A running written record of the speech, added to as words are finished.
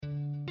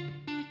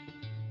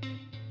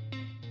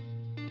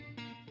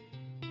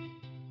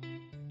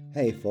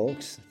Hey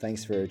folks,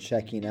 thanks for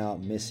checking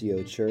out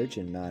Missio Church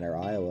in Mount Ayr,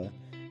 Iowa.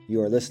 You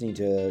are listening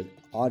to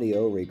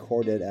audio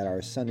recorded at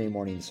our Sunday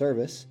morning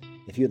service.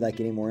 If you'd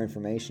like any more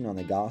information on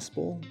the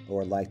gospel or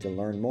would like to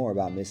learn more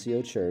about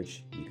Missio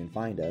Church, you can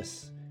find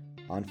us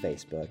on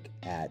Facebook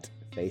at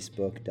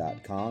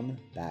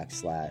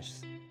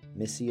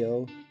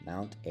facebook.com/Missio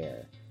Mount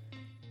Ayr.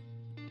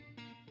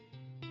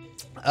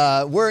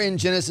 We're in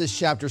Genesis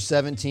chapter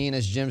 17,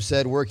 as Jim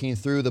said, working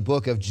through the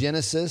book of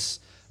Genesis.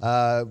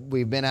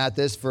 We've been at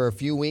this for a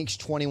few weeks,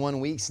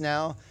 21 weeks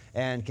now,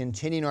 and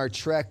continuing our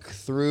trek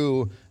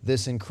through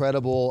this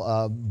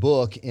incredible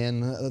book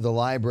in the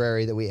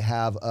library that we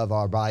have of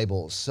our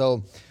Bibles.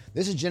 So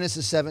this is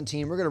Genesis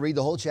 17. We're going to read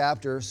the whole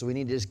chapter, so we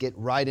need to just get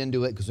right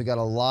into it because we've got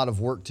a lot of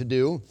work to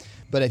do.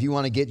 But if you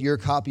want to get your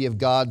copy of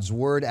God's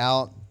Word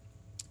out,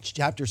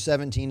 chapter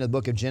 17 of the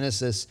book of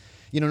Genesis,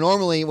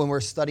 normally when we're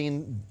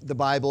studying the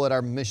Bible at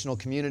our missional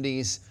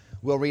communities,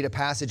 we'll read a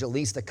passage at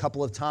least a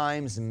couple of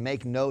times and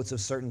make notes of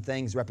certain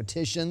things,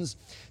 repetitions.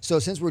 So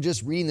since we're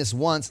just reading this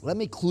once, let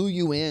me clue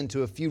you in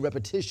to a few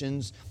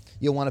repetitions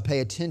you'll want to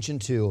pay attention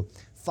to.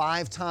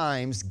 5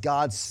 times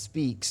God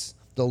speaks,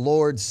 the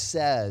Lord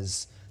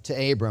says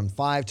to Abram,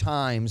 5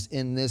 times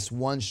in this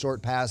one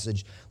short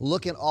passage.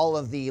 Look at all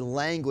of the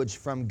language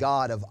from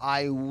God of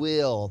I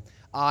will,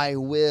 I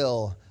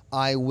will,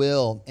 I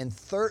will. And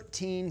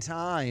 13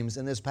 times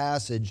in this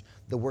passage,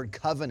 the word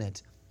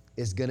covenant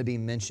is going to be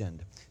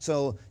mentioned.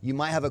 So you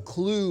might have a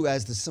clue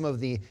as to some of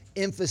the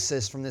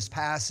emphasis from this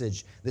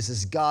passage. This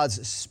is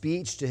God's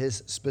speech to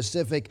his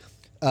specific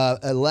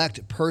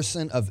elect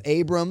person of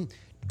Abram,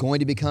 going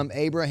to become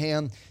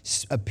Abraham,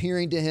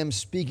 appearing to him,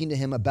 speaking to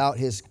him about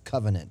his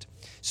covenant.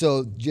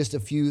 So just a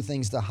few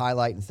things to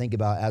highlight and think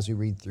about as we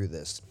read through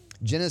this.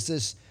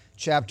 Genesis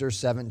chapter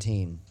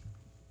 17.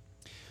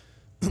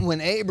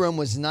 When Abram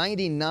was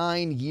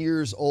 99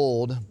 years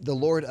old, the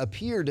Lord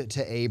appeared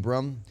to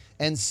Abram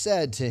and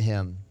said to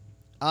him,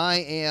 I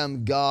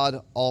am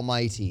God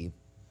Almighty.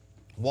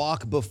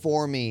 Walk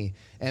before me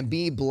and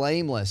be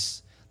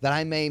blameless, that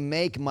I may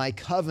make my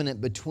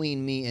covenant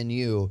between me and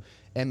you,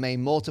 and may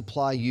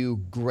multiply you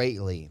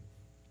greatly.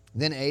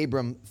 Then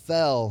Abram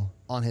fell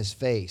on his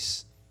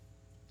face,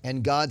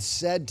 and God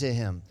said to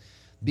him,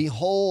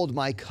 Behold,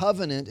 my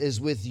covenant is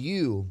with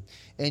you,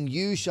 and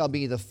you shall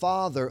be the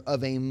father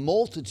of a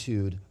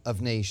multitude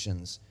of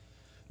nations.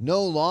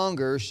 No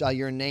longer shall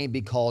your name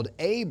be called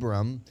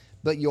Abram,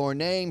 but your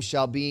name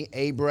shall be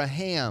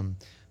Abraham,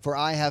 for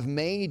I have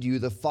made you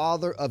the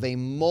father of a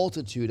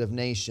multitude of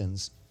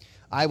nations.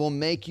 I will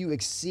make you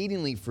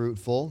exceedingly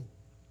fruitful,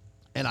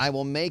 and I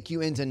will make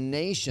you into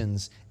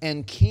nations,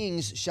 and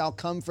kings shall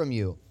come from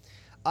you.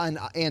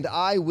 And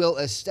I will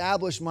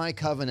establish my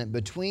covenant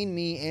between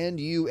me and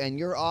you and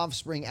your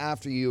offspring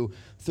after you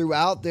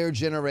throughout their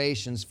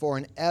generations for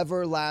an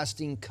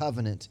everlasting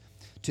covenant,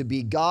 to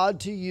be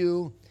God to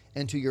you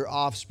and to your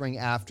offspring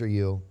after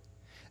you.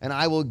 And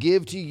I will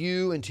give to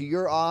you and to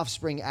your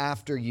offspring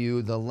after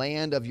you the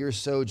land of your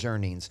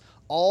sojournings,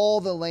 all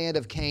the land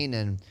of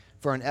Canaan,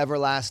 for an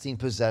everlasting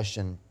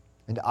possession,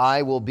 and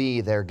I will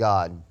be their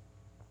God.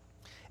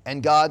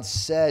 And God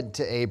said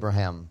to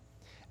Abraham,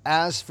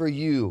 As for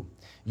you,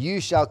 you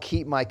shall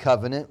keep my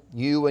covenant,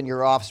 you and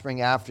your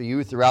offspring after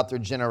you throughout their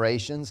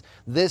generations.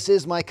 This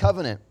is my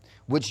covenant,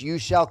 which you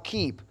shall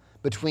keep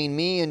between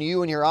me and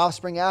you and your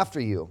offspring after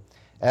you.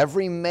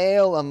 Every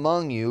male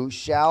among you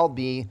shall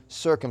be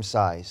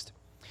circumcised.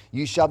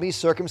 You shall be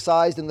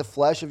circumcised in the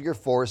flesh of your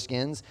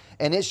foreskins,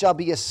 and it shall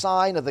be a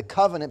sign of the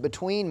covenant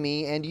between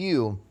me and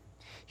you.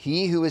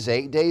 He who is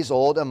 8 days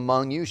old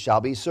among you shall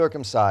be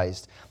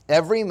circumcised.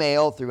 Every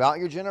male throughout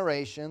your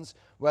generations,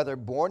 whether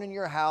born in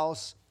your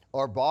house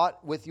or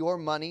bought with your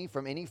money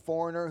from any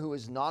foreigner who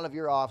is not of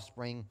your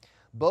offspring,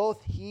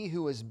 both he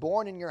who is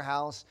born in your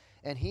house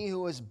and he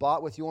who is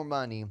bought with your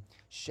money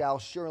shall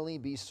surely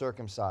be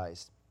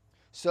circumcised.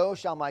 So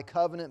shall my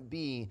covenant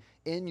be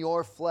in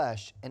your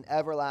flesh, an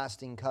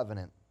everlasting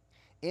covenant.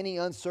 Any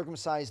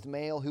uncircumcised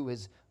male who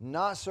is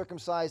not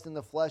circumcised in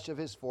the flesh of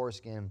his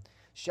foreskin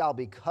shall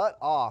be cut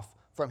off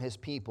from his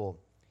people.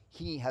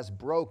 He has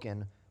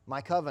broken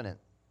my covenant.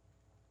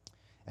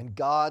 And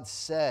God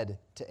said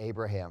to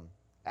Abraham,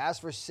 As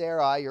for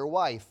Sarai, your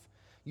wife,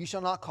 you shall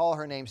not call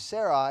her name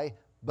Sarai,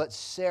 but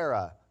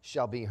Sarah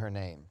shall be her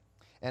name.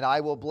 And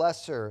I will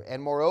bless her,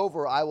 and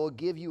moreover, I will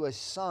give you a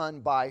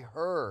son by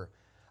her.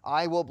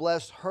 I will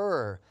bless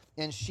her,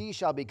 and she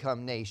shall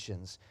become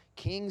nations.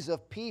 Kings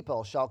of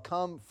people shall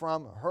come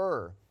from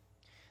her.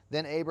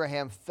 Then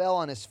Abraham fell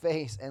on his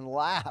face and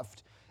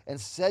laughed and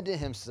said to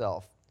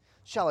himself,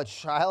 Shall a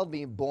child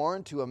be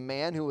born to a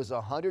man who is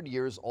 100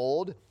 years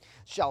old?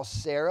 Shall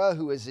Sarah,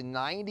 who is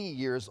 90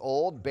 years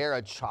old, bear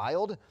a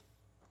child?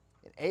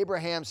 And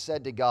Abraham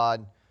said to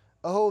God,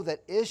 Oh,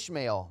 that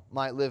Ishmael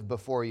might live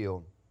before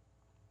you.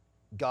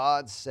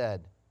 God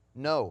said,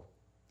 No.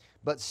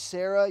 But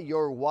Sarah,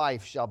 your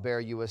wife, shall bear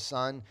you a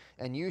son,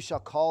 and you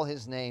shall call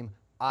his name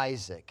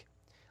Isaac.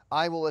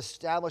 I will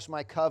establish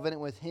my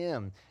covenant with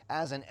him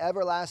as an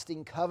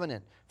everlasting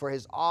covenant for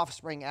his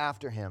offspring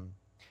after him.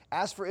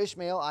 As for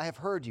Ishmael, I have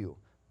heard you.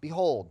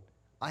 Behold,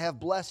 I have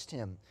blessed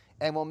him,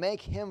 and will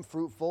make him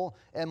fruitful,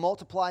 and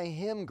multiply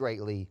him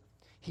greatly.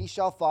 He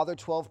shall father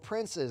 12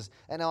 princes,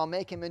 and I will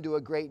make him into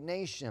a great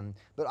nation.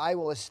 But I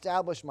will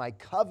establish my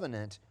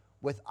covenant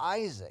with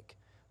Isaac,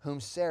 whom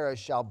Sarah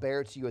shall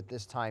bear to you at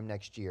this time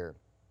next year."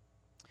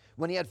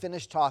 When he had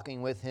finished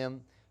talking with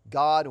him,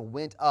 God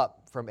went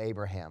up from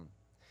Abraham.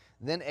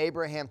 Then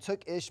Abraham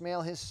took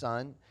Ishmael his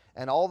son,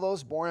 and all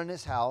those born in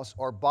his house,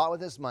 or bought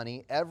with his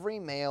money, every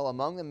male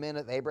among the men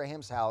of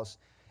Abraham's house,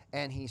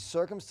 and he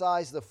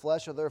circumcised the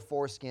flesh of their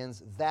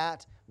foreskins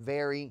that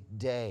very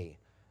day,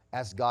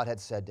 as God had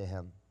said to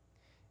him.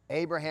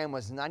 Abraham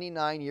was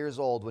 99 years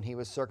old when he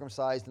was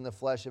circumcised in the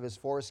flesh of his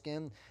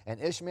foreskin,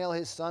 and Ishmael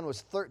his son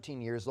was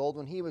 13 years old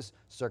when he was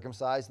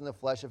circumcised in the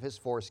flesh of his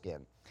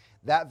foreskin.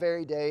 That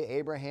very day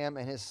Abraham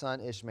and his son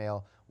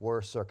Ishmael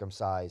were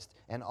circumcised,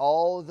 and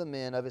all the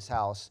men of his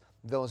house,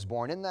 those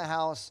born in the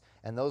house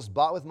and those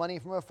bought with money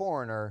from a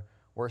foreigner,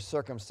 were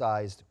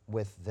circumcised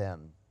with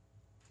them.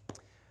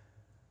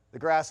 The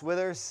grass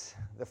withers,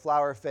 the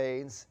flower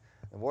fades,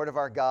 the word of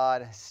our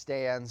God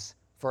stands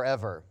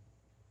forever.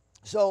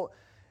 So,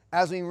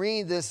 as we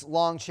read this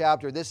long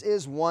chapter, this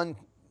is one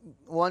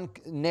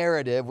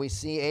narrative. We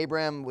see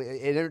Abraham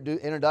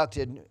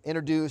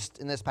introduced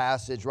in this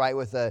passage, right,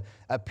 with the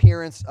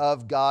appearance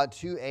of God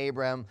to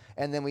Abram.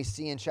 And then we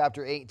see in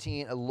chapter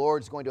 18, the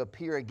Lord's going to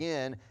appear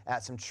again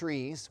at some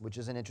trees, which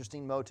is an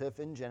interesting motif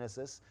in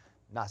Genesis.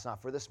 That's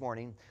not for this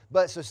morning.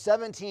 But so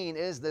 17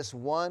 is this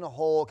one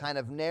whole kind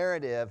of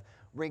narrative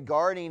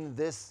regarding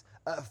this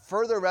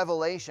further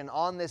revelation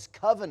on this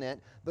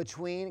covenant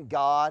between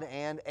God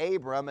and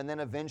Abram, and then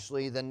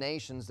eventually the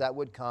nations that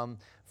would come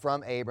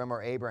from Abram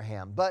or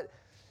Abraham. But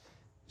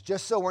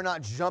just so we're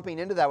not jumping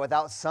into that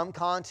without some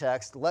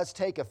context, let's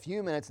take a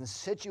few minutes and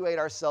situate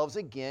ourselves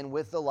again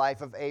with the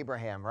life of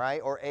Abraham,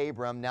 right? Or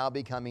Abram, now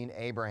becoming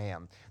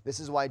Abraham. This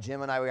is why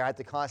Jim and I, we have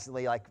to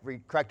constantly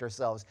correct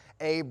ourselves.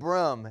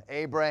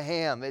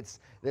 Abraham.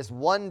 It's this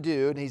one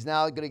dude. He's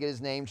now going to get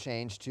his name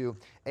changed to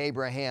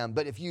Abraham.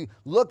 But if you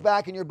look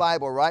back in your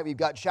Bible, right, we've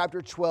got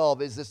chapter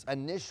 12 is this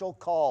initial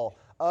call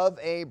of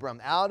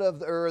Abram out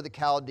of Ur of the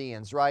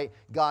Chaldeans, right?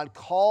 God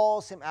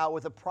calls him out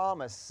with a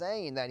promise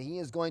saying that he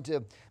is going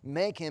to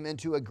make him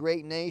into a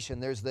great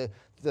nation. There's the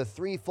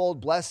threefold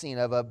blessing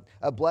of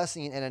a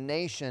blessing and a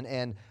nation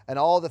and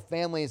all the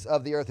families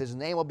of the earth. His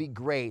name will be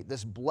great.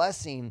 This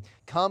blessing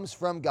comes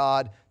from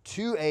God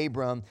to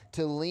Abram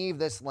to leave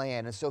this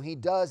land. And so he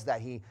does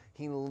that. He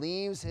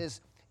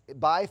leaves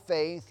by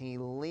faith, he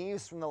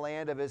leaves from the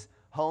land of his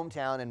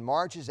hometown and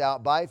marches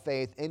out by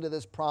faith into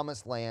this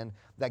promised land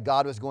that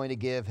God was going to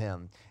give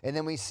him. And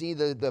then we see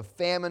the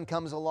famine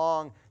comes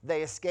along.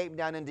 They escape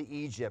down into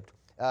Egypt.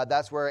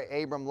 That's where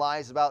Abram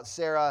lies about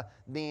Sarah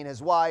being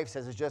his wife,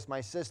 says it's just my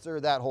sister.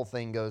 That whole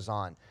thing goes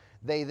on.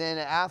 They then,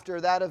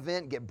 after that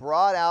event, get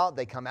brought out.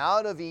 They come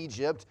out of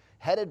Egypt,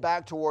 headed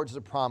back towards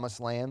the promised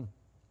land.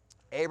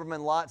 Abram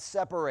and Lot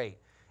separate.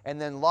 And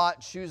then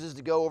Lot chooses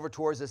to go over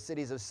towards the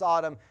cities of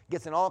Sodom,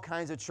 gets in all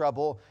kinds of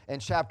trouble.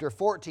 And chapter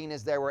 14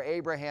 is there where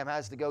Abraham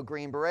has to go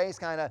Green Berets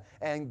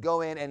and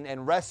go in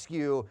and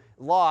rescue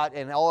Lot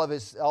and all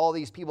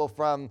these people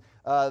from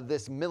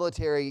this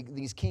military,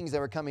 these kings that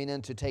were coming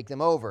in to take them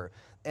over.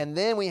 And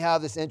then we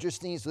have this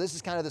interesting, so this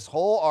is kind of this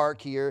whole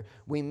arc here.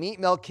 We meet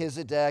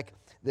Melchizedek,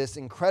 this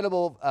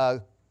incredible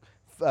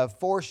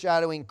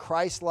foreshadowing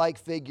Christ-like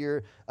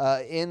figure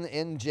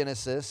in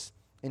Genesis.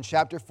 In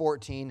chapter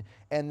 14,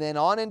 and then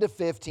on into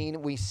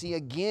 15, we see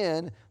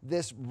again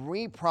this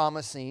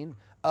repromising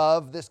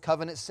of this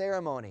covenant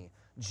ceremony.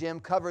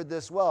 Jim covered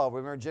this well.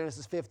 Remember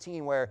Genesis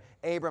 15 where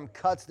Abram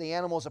cuts the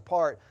animals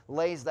apart,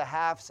 lays the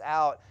halves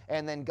out,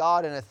 and then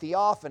God in a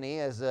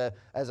theophany as a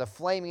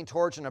flaming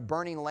torch and a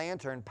burning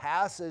lantern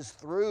passes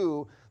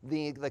through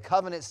the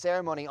covenant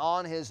ceremony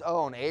on his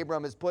own.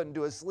 Abram is put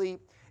into a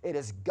sleep. It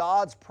is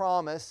God's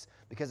promise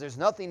because there's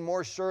nothing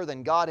more sure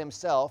than God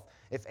himself.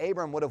 If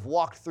Abram would have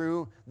walked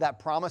through that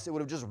promise, it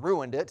would have just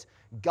ruined it.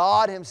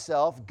 God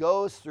himself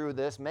goes through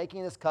this,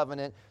 making this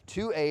covenant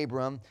to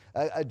Abram,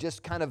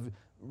 just kind of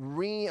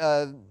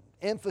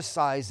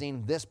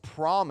re-emphasizing this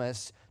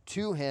promise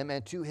to him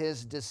and to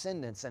his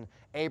descendants. And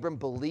Abram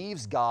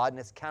believes God, and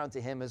it's counted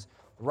to him as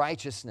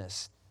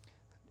righteousness.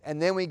 And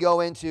then we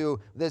go into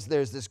this,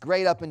 there's this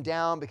great up and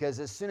down, because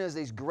as soon as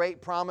these great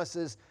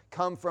promises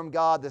come from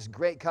God, this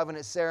great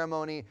covenant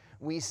ceremony,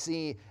 we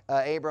see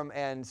Abram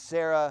and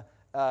Sarah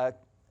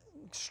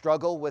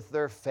struggle with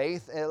their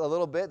faith a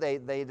little bit.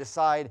 They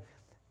decide,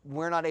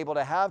 we're not able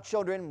to have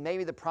children.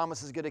 Maybe the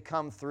promise is going to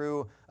come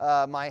through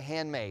my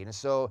handmaid. And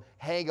so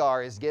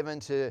Hagar is given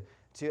to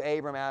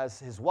Abram as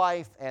his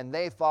wife, and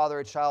they father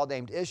a child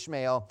named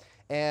Ishmael.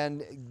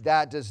 And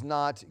that does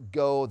not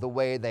go the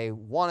way they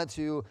wanted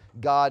to.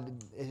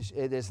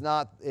 It is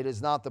not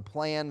the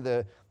plan.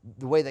 The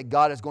way that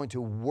God is going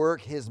to work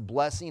his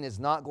blessing is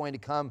not going to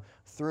come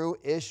through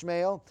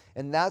Ishmael.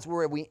 And that's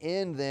where we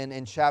end then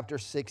in chapter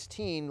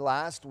 16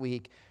 last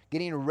week,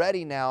 getting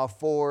ready now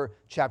for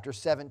chapter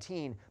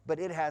 17. But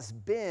it has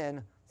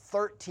been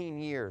 13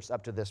 years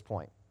up to this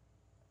point.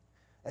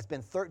 It's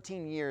been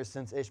 13 years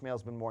since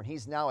Ishmael's been born.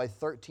 He's now a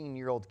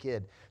 13-year-old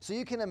kid. So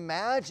you can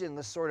imagine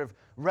the sort of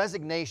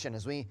resignation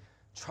as we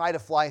try to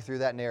fly through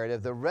that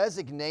narrative, the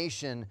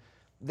resignation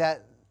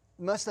that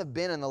must have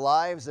been in the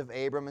lives of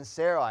Abram and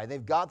Sarai.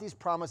 They've got these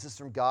promises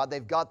from God.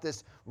 They've got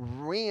this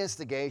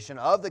reinstigation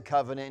of the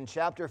covenant in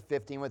chapter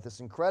 15 with this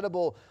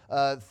incredible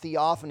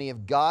theophany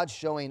of God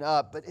showing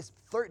up. But it's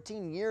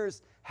 13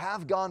 years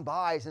have gone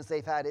by since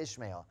they've had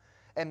Ishmael.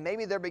 And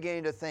maybe they're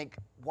beginning to think,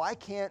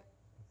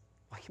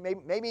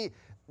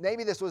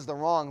 maybe this was the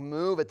wrong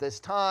move at this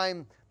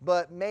time,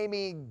 but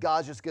maybe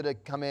God's just going to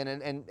come in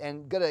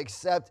and going to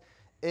accept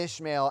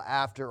Ishmael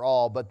after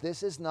all. But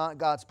this is not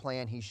God's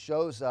plan. He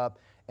shows up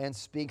and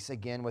speaks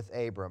again with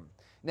Abram.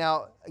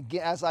 Now,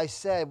 as I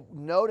said,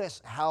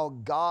 notice how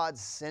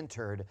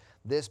God-centered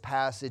this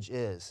passage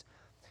is.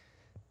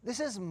 This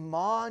is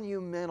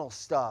monumental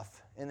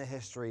stuff in the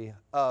history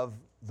of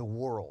the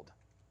world.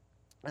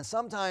 And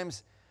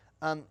sometimes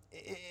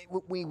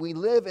we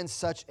live in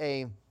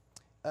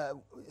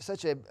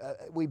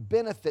we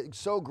benefit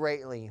so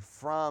greatly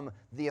from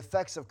the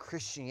effects of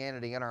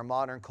Christianity in our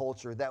modern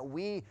culture that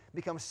we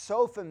become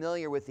so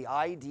familiar with the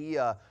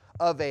idea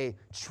of a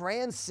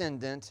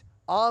transcendent,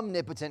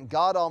 omnipotent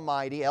God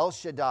Almighty, El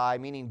Shaddai,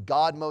 meaning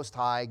God Most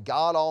High,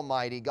 God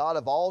Almighty, God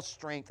of all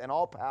strength and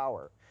all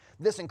power.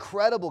 This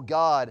incredible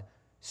God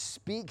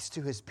speaks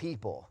to his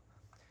people.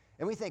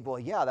 And we think, well,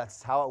 yeah,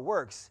 that's how it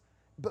works.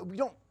 But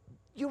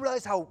you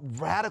realize how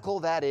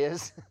radical that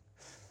is?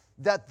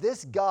 That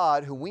this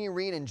God, who we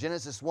read in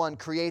Genesis 1,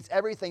 creates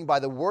everything by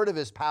the word of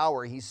his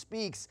power. He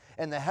speaks,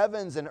 and the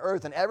heavens and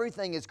earth and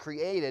everything is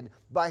created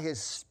by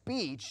his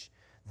speech.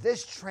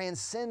 This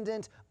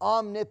transcendent,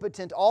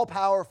 omnipotent,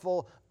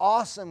 all-powerful,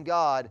 awesome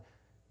God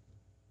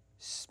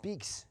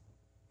speaks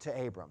to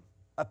Abram,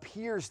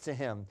 appears to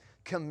him,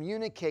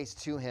 communicates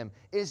to him,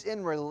 is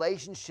in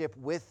relationship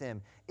with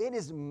him. It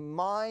is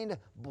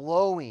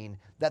mind-blowing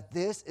that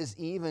this is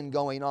even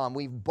going on.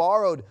 We've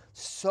borrowed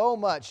so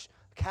much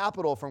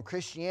capital from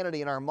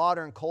Christianity in our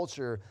modern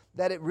culture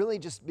that it really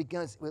just we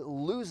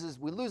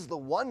lose the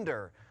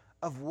wonder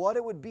of what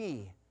it would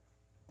be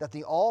that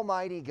the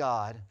Almighty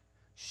God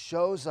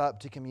shows up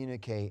to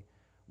communicate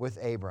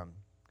with Abram.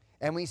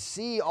 And we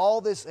see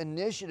all this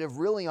initiative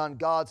really on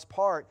God's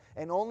part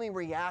and only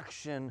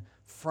reaction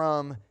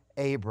from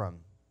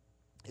Abram.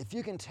 If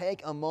you can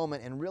take a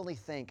moment and really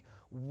think,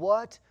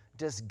 what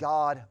does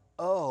God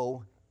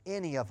owe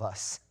any of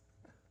us?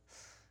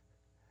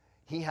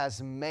 He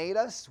has made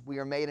us. We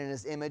are made in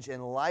his image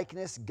and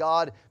likeness.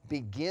 God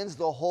begins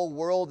the whole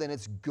world in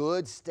its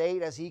good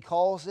state, as he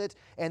calls it.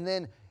 And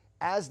then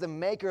as the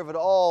maker of it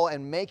all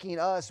and making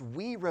us,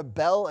 we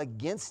rebel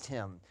against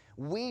him.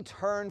 We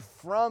turn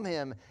from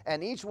him.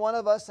 And each one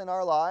of us in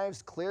our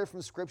lives, clear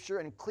from Scripture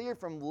and clear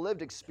from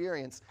lived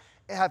experience,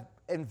 have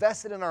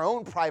invested in our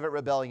own private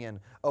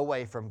rebellion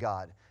away from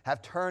God,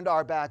 have turned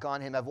our back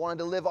on him, have wanted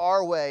to live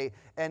our way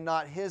and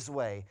not his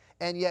way.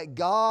 And yet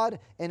God,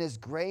 in his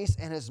grace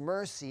and his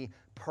mercy,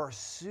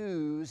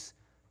 pursues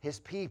his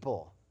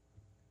people.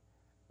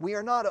 We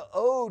are not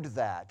owed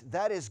that.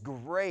 That is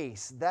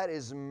grace. That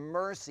is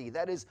mercy.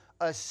 That is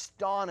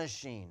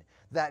astonishing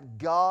that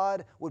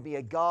God would be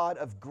a God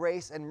of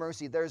grace and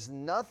mercy. There's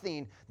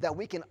nothing that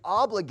we can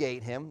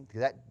obligate him.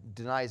 That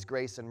denies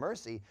grace and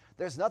mercy.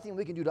 There's nothing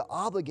we can do to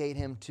obligate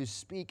him to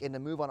speak and to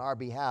move on our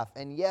behalf.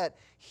 And yet,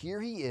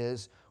 here he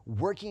is,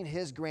 working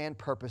his grand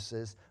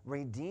purposes,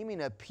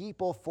 redeeming a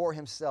people for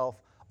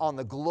himself on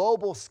the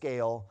global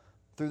scale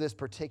through this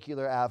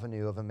particular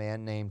avenue of a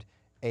man named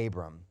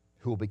Abram,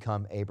 who will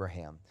become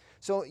Abraham.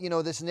 So,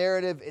 this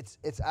narrative,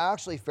 it's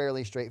actually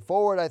fairly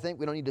straightforward. I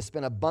think we don't need to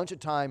spend a bunch of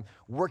time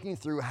working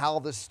through how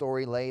this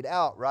story laid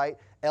out, right?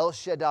 El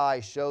Shaddai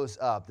shows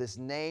up, this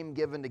name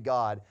given to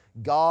God,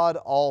 God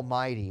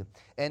Almighty.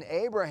 And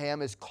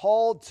Abraham is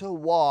called to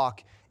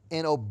walk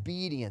in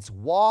obedience.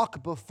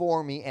 Walk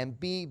before me and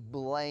be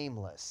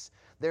blameless.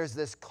 There's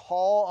this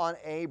call on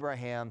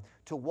Abraham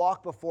to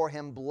walk before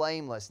him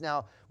blameless.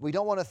 Now, we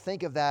don't want to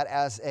think of that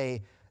as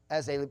a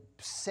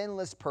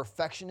sinless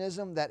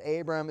perfectionism that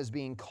Abraham is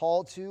being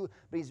called to,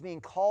 but he's being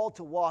called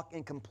to walk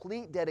in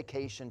complete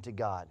dedication to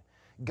God.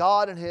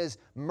 God in his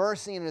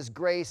mercy and his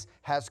grace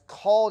has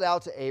called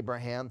out to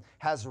Abraham,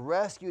 has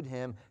rescued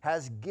him,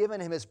 has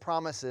given him his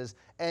promises,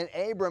 and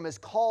Abram is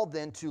called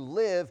then to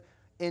live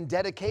in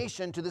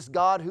dedication to this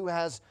God who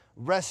has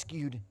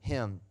rescued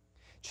him.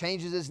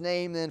 Changes his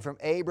name then from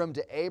Abram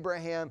to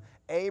Abraham.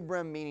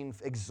 Abram meaning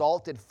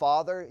exalted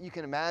father. You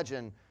can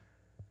imagine,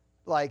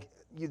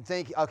 you'd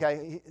think,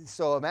 okay,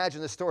 so imagine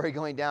the story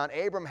going down.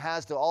 Abram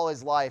has to all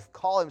his life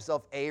call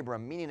himself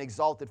Abram, meaning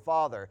exalted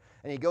father.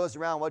 And he goes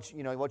around, what's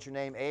your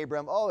name?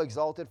 Abram. Oh,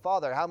 exalted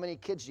father. How many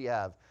kids do you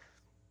have?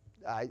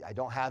 I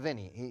don't have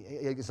any.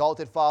 He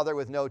exalted father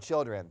with no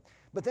children.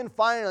 But then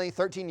finally,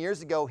 13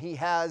 years ago, he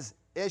has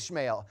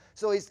Ishmael.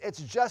 So it's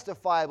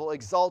justifiable,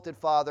 exalted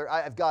father.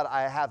 I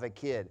have a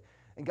kid.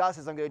 And God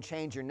says, I'm going to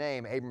change your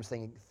name. Abram's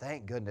thinking,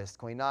 thank goodness.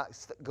 Can we not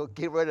go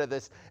get rid of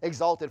this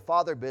exalted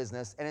father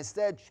business? And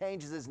instead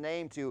changes his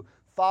name to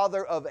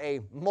father of a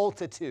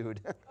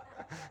multitude.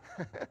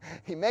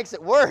 He makes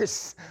it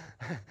worse.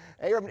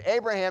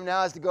 Abraham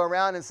now has to go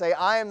around and say,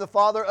 I am the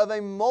father of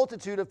a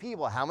multitude of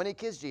people. How many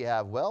kids do you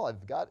have? Well,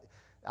 I've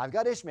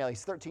got Ishmael.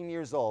 He's 13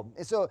 years old.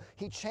 And so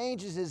he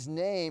changes his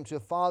name to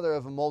father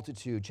of a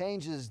multitude,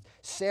 changes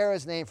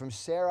Sarah's name from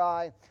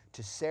Sarai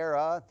to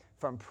Sarah,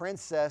 from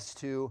princess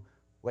to,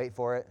 wait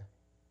for it,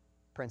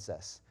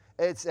 princess.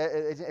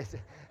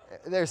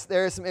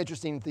 There's some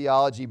interesting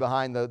theology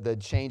behind the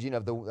changing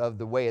of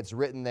the way it's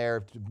written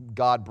there,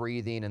 God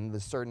breathing and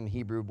the certain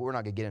Hebrew, but we're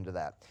not going to get into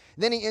that.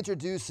 Then he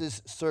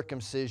introduces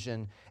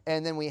circumcision,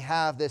 and then we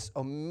have this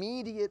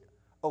immediate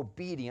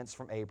obedience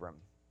from Abram.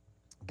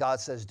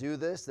 God says, do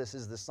this. This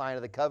is the sign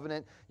of the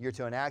covenant. You're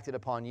to enact it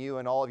upon you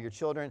and all of your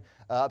children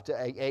up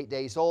to 8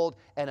 days old.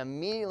 And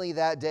immediately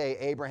that day,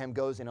 Abraham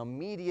goes in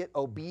immediate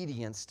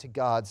obedience to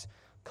God's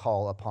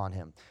call upon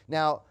him.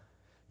 Now,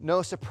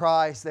 no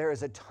surprise, there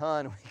is a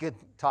ton we could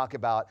talk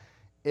about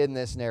in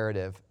this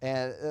narrative.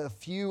 And a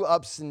few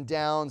ups and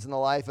downs in the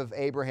life of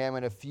Abraham,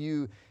 and a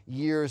few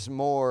years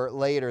more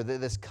later,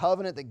 this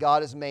covenant that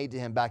God has made to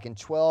him back in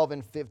 12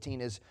 and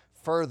 15 is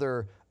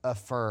further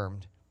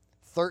affirmed.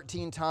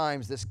 13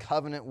 times this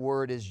covenant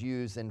word is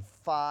used in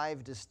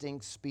 5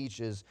 distinct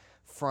speeches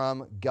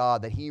from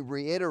God, that he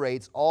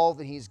reiterates all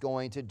that he's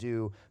going to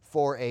do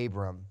for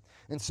Abram.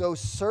 And so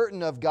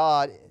certain of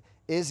God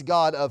is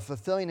God of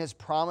fulfilling his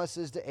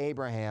promises to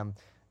Abraham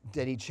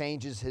that he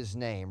changes his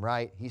name,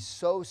 right? He's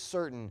so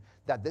certain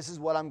that this is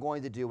what I'm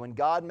going to do. When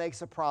God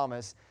makes a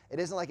promise, it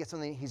isn't like it's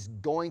something he's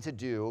going to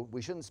do.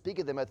 We shouldn't speak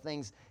of them as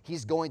things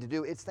he's going to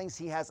do. It's things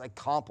he has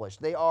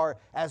accomplished. They are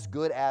as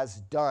good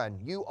as done.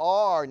 You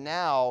are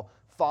now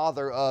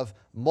father of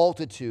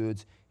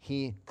multitudes.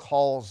 He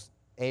calls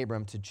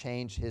Abram to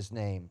change his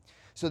name.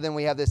 So then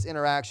we have this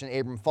interaction.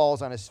 Abram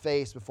falls on his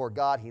face before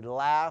God. He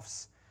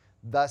laughs.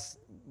 Thus,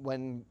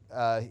 when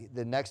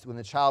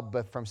the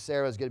child from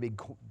Sarah is going to be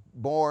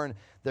born,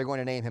 they're going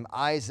to name him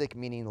Isaac,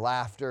 meaning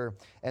laughter.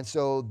 And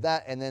so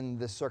and then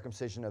the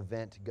circumcision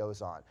event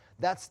goes on.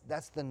 That's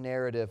the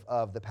narrative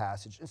of the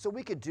passage. And so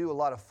we could do a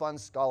lot of fun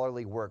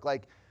scholarly work.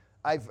 Like,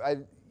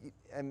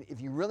 and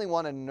if you really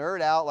want to nerd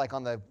out, like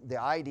on the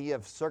idea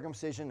of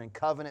circumcision and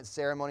covenant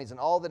ceremonies and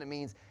all that it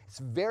means, it's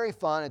very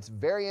fun. It's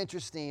very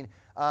interesting.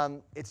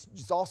 It's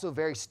just also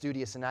very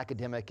studious and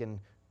academic. And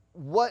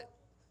what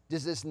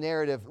does this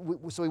narrative,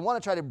 so we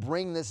want to try to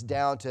bring this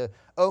down to,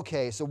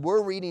 okay, so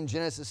we're reading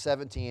Genesis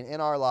 17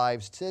 in our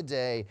lives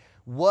today.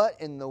 What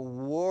in the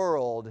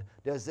world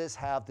does this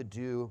have to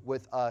do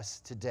with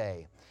us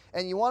today?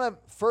 And you want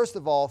to, first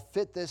of all,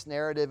 fit this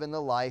narrative in the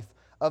life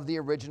of the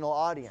original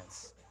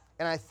audience.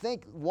 And I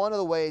think one of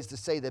the ways to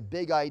say the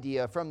big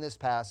idea from this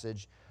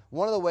passage,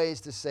 one of the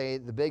ways to say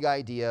the big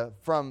idea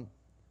from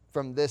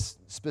this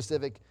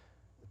specific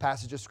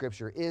passage of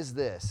Scripture is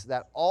this,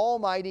 that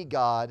Almighty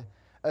God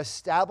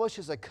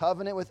establishes a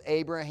covenant with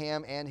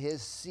Abraham and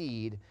his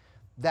seed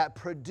that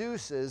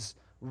produces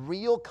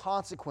real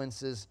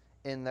consequences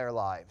in their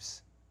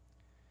lives.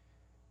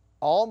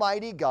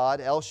 Almighty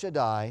God, El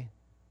Shaddai,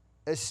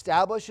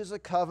 establishes a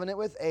covenant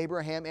with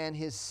Abraham and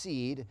his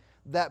seed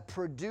that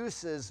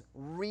produces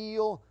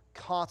real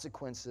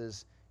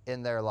consequences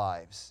in their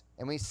lives.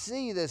 And we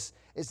see this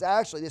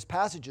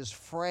passage is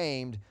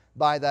framed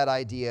by that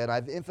idea, and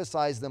I've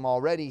emphasized them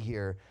already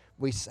here.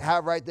 We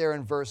have right there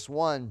in verse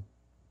 1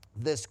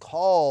 this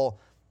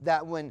call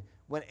that when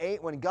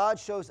God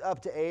shows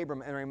up to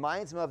Abram and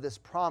reminds him of this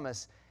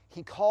promise,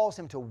 he calls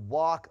him to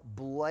walk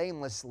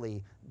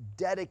blamelessly,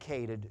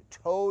 dedicated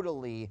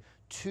totally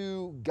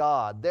to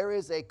God. There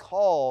is a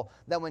call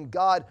that when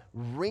God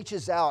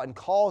reaches out and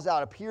calls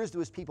out, appears to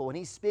his people, when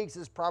he speaks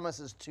his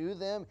promises to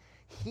them,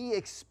 he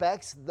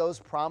expects those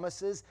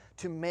promises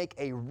to make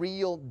a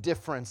real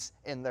difference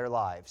in their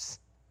lives.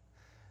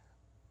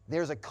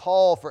 There's a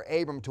call for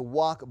Abram to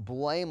walk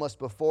blameless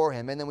before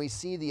him. And then we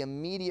see the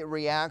immediate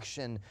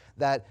reaction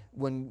that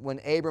when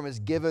Abraham is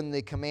given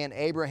the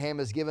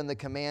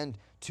command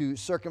to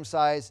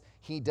circumcise,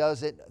 he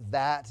does it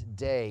that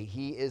day.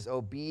 He is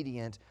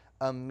obedient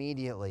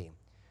immediately.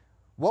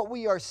 What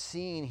we are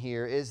seeing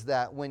here is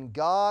that when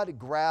God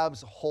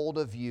grabs hold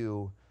of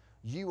you,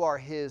 you are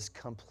his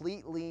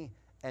completely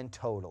and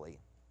totally.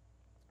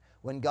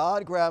 When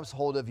God grabs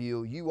hold of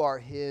you, you are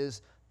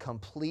his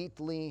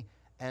completely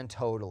and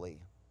totally.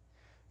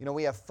 You know,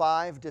 we have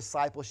 5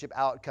 discipleship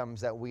outcomes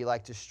that we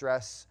like to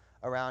stress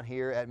around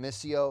here at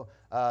Missio.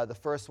 The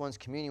first one's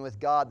communion with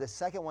God. The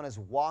second one is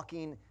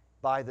walking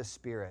by the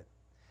Spirit.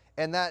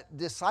 And that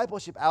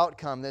discipleship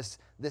outcome, this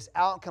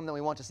outcome that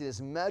we want to see, this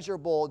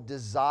measurable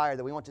desire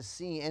that we want to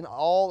see in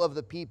all of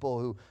the people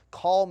who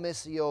call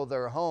Missio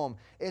their home,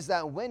 is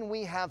that when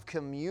we have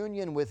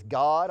communion with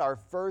God, our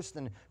first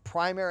and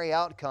primary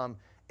outcome,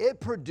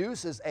 it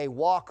produces a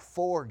walk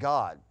for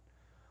God.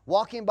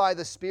 Walking by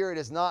the Spirit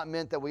is not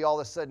meant that we all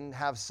of a sudden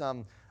have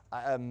some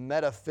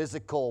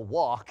metaphysical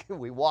walk.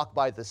 We walk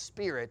by the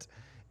Spirit.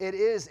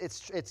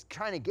 It's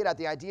trying to get at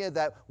the idea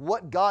that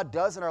what God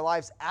does in our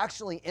lives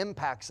actually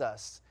impacts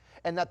us,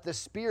 and that the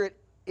Spirit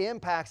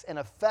impacts and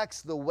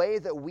affects the way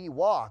that we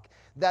walk.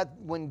 That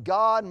when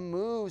God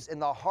moves in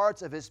the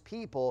hearts of His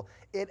people,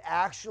 it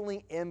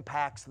actually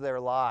impacts their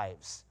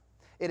lives.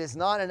 It is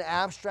not an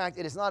abstract,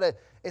 it's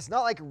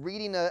not like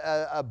reading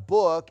a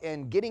book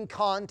and getting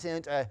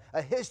content,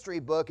 a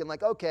history book, and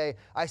like, okay,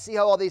 I see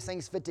how all these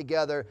things fit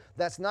together.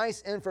 That's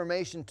nice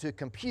information to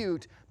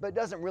compute, but it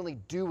doesn't really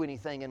do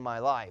anything in my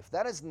life.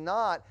 That is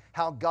not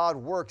how God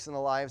works in the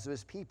lives of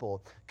His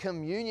people.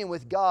 Communion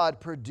with God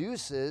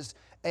produces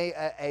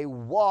a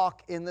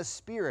walk in the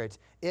Spirit.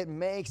 It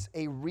makes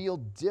a real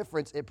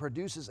difference. It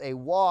produces a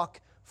walk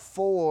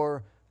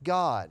for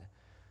God.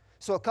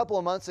 So a couple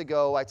of months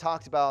ago, I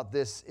talked about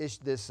this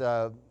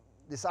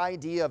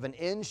idea of an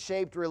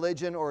N-shaped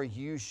religion or a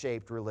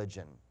U-shaped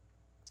religion.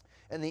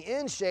 And the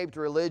N-shaped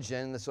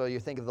religion, so you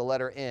think of the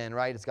letter N,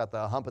 right? It's got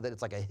the hump of it.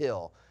 It's like a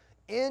hill.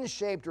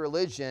 N-shaped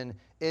religion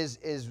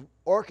is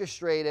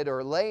orchestrated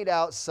or laid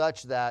out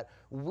such that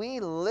we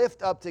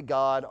lift up to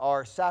God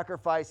our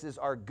sacrifices,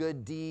 our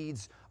good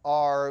deeds,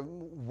 our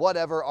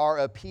whatever, our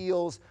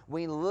appeals.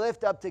 We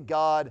lift up to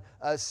God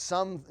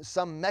some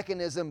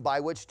mechanism by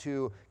which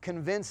to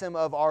convince Him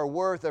of our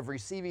worth, of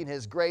receiving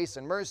His grace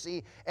and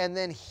mercy, and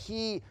then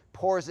He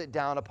pours it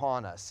down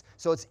upon us.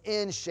 So it's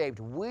N-shaped.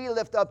 We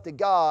lift up to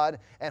God,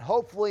 and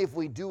hopefully if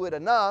we do it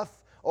enough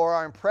or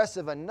are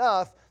impressive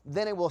enough,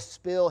 then it will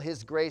spill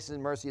His grace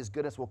and mercy, His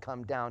goodness will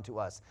come down to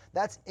us.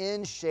 That's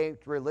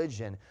N-shaped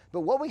religion.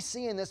 But what we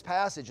see in this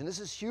passage, and this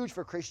is huge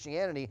for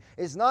Christianity,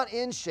 is not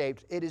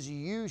N-shaped, it is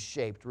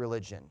U-shaped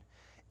religion.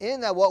 In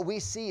that what we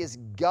see is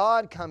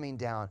God coming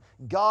down,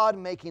 God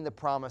making the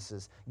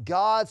promises,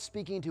 God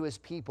speaking to His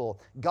people,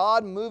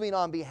 God moving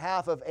on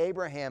behalf of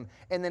Abraham,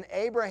 and then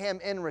Abraham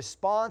in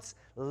response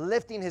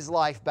lifting his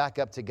life back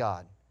up to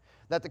God.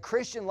 That the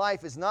Christian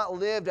life is not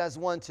lived as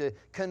one to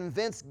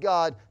convince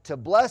God to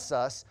bless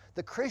us.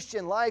 The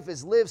Christian life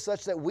is lived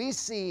such that we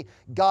see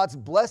God's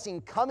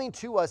blessing coming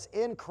to us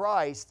in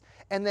Christ,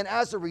 and then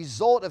as a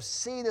result of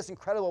seeing this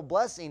incredible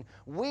blessing,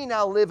 we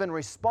now live in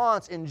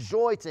response, in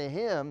joy to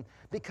Him,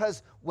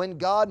 because when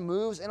God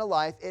moves in a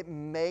life, it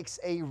makes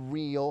a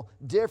real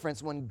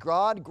difference. When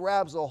God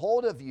grabs a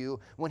hold of you,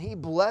 when He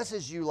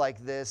blesses you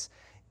like this,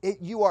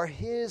 you are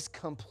His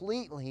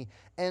completely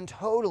and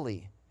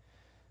totally.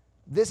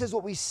 This is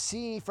what we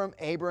see from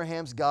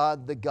Abraham's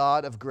God, the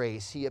God of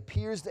grace. He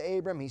appears to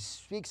Abram, He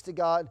speaks to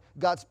God,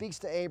 God speaks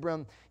to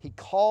Abram, He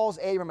calls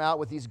Abram out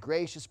with these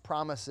gracious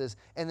promises,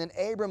 and then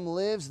Abram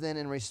lives then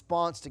in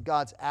response to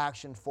God's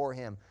action for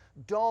him.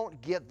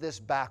 Don't get this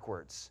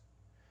backwards.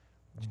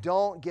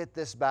 Don't get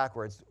this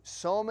backwards.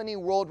 So many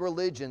world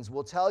religions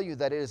will tell you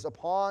that it is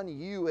upon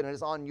you and it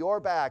is on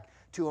your back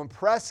to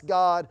impress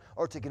God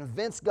or to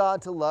convince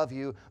God to love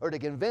you or to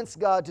convince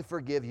God to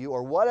forgive you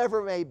or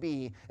whatever it may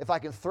be. If I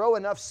can throw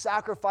enough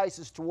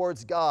sacrifices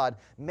towards God,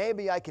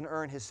 maybe I can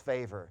earn His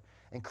favor.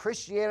 And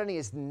Christianity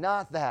is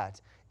not that.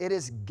 It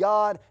is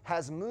God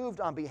has moved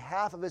on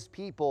behalf of His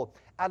people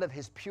out of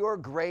His pure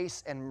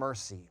grace and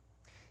mercy.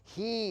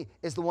 He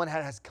is the one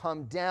that has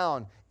come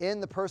down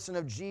in the person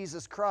of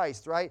Jesus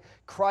Christ, right?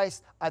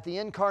 Christ at the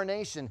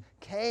incarnation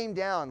came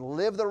down,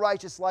 lived the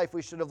righteous life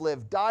we should have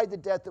lived, died the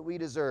death that we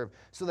deserve,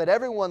 so that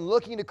everyone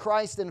looking to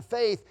Christ in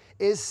faith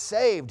is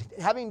saved,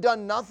 having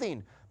done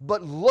nothing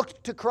but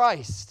looked to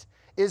Christ,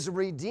 is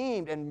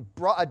redeemed and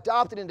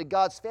adopted into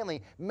God's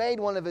family, made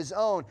one of His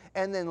own,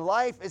 and then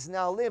life is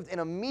now lived in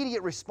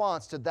immediate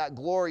response to that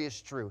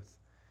glorious truth.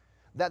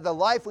 That the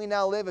life we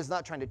now live is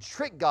not trying to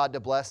trick God to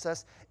bless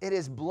us. It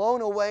is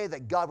blown away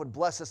that God would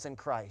bless us in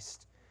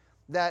Christ.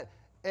 That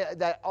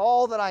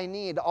all that I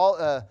need,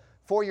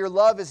 for your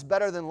love is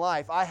better than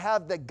life. I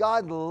have that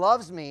God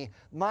loves me.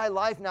 My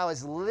life now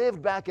is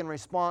lived back in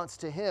response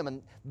to Him.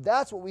 And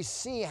that's what we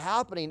see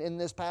happening in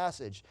this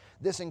passage.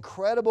 This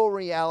incredible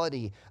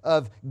reality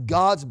of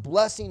God's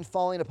blessing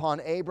falling upon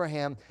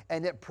Abraham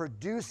and it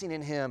producing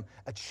in him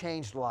a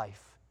changed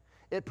life.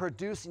 It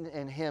producing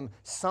in him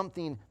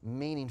something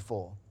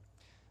meaningful.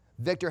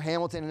 Victor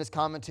Hamilton in his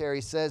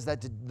commentary says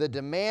that the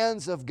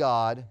demands of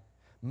God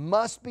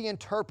must be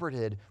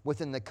interpreted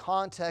within the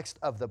context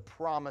of the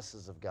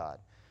promises of God.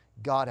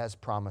 God has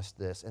promised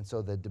this, and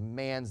so the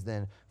demands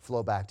then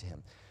flow back to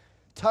Him.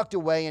 Tucked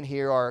away in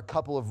here are a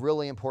couple of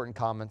really important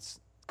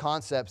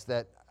concepts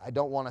that I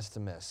don't want us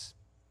to miss.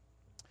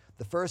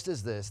 The first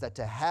is this, that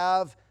to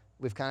have,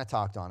 we've kind of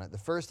talked on it. The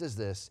first is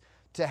this,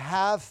 to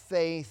have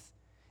faith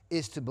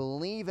is to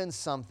believe in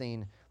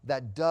something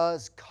that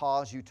does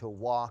cause you to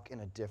walk in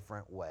a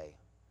different way.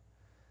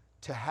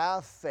 To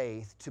have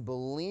faith, to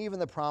believe in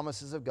the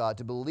promises of God,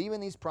 to believe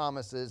in these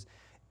promises,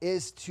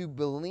 is to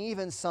believe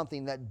in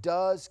something that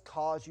does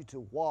cause you to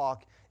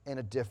walk in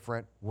a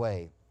different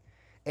way.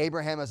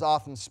 Abraham is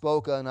often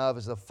spoken of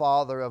as the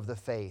father of the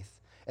faith.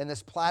 And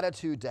this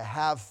platitude to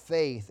have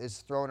faith is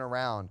thrown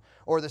around.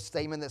 Or the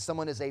statement that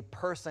someone is a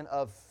person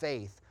of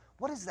faith.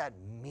 What does that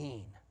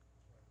mean?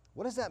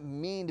 What does that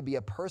mean to be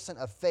a person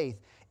of faith?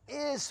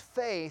 Is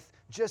faith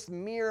just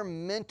mere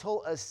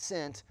mental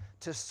assent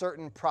to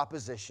certain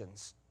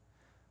propositions?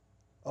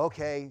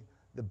 Okay,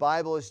 The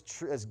Bible is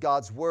true as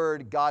God's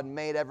word. God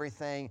made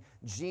everything.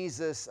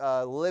 Jesus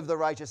lived the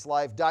righteous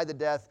life, died the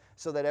death,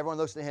 so that everyone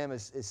looks to him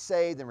is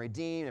saved and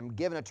redeemed and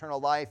given eternal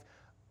life.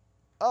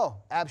 Oh,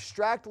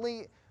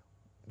 abstractly,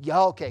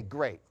 yeah, okay,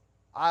 great.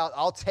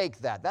 I'll take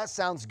that. That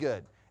sounds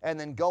good. And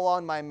then go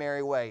on my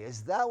merry way.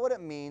 Is that what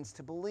it means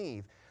to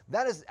believe?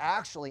 That is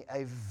actually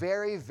a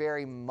very,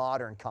 very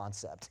modern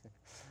concept.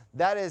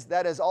 That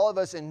is all of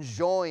us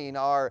enjoying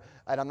our,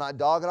 and I'm not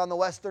dogging on the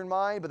Western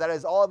mind, but that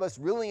is all of us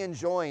really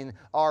enjoying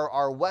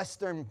our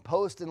Western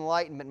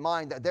post-Enlightenment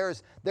mind, that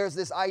there's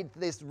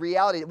this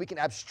reality that we can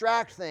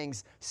abstract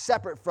things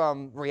separate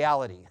from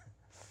reality.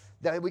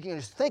 That we can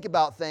just think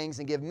about things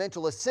and give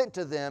mental assent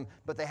to them,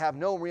 but they have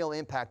no real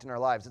impact in our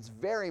lives. It's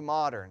very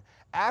modern.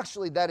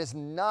 Actually, that is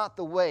not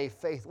the way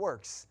faith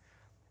works.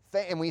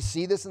 And we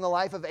see this in the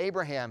life of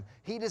Abraham.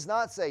 He does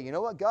not say, you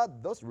know what,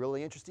 God, those are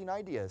really interesting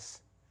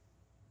ideas.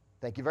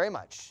 Thank you very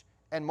much.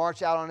 And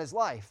march out on his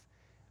life.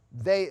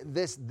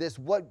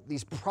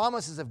 These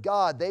promises of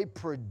God, they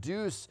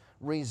produce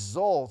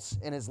results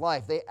in his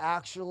life. They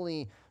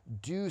actually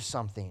do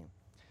something.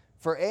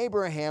 For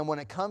Abraham, when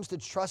it comes to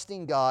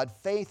trusting God,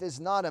 faith is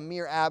not a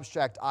mere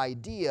abstract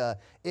idea.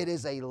 It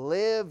is a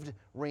lived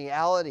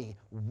reality,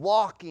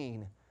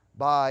 walking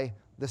by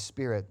the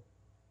Spirit.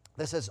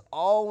 This has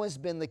always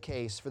been the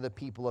case for the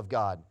people of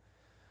God.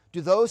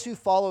 Do those who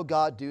follow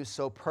God do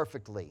so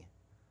perfectly?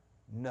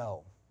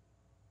 No.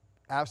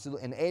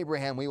 Absolutely. And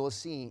Abraham, we will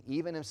see,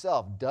 even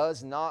himself,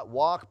 does not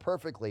walk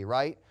perfectly,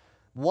 right?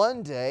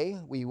 One day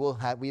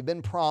we've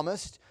been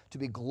promised to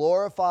be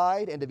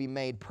glorified and to be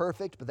made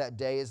perfect, but that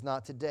day is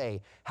not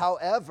today.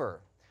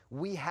 However,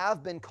 we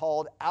have been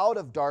called out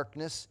of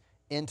darkness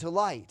into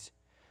light.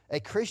 A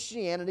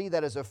Christianity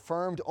that is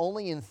affirmed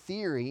only in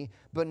theory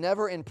but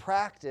never in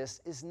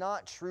practice is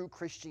not true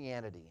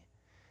Christianity.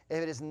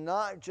 If it is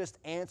not just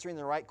answering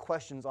the right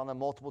questions on the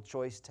multiple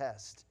choice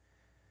test,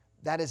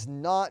 that is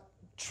not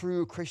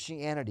true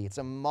Christianity. It's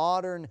a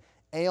modern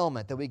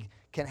ailment that we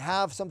can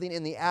have something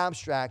in the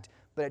abstract,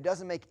 but it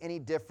doesn't make any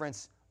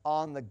difference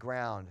on the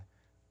ground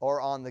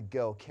or on the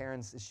go.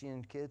 Karen's, is she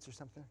in kids or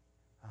something?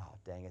 Oh,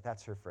 dang it,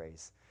 that's her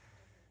phrase.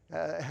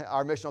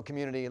 Our missional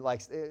community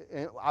likes,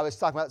 I was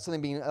talking about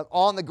something being an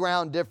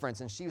on-the-ground difference,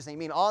 and she was saying, you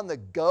mean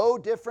on-the-go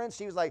difference?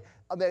 She was like,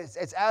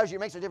 it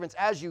makes a difference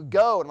as you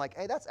go. And I'm like,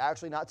 hey, that's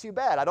actually not too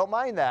bad. I don't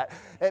mind that.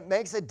 It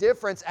makes a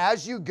difference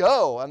as you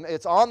go.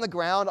 It's on the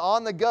ground,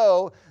 on the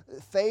go.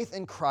 Faith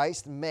in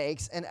Christ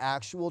makes an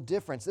actual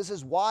difference. This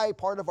is why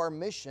part of our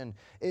mission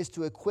is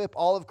to equip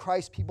all of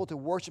Christ's people to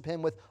worship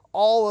Him with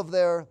all of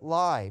their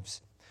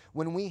lives.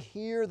 When we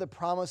hear the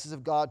promises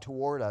of God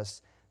toward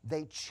us,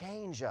 they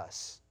change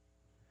us.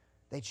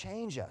 They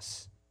change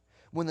us.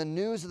 When the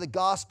news of the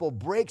gospel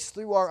breaks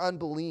through our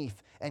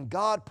unbelief and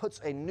God puts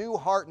a new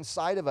heart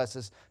inside of us,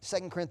 as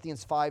 2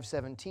 Corinthians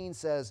 5:17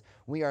 says,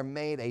 we are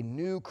made a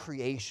new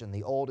creation.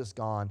 The old is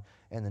gone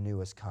and the new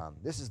has come.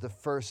 This is the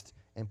first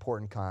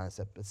important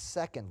concept. But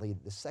secondly,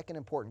 the second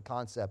important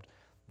concept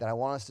that I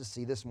want us to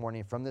see this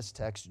morning from this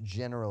text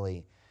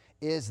generally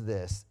is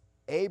this.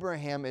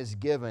 Abraham is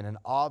given an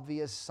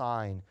obvious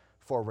sign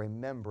for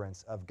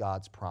remembrance of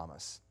God's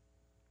promise.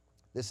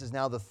 This is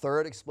now the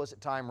third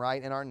explicit time,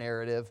 right, in our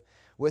narrative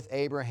with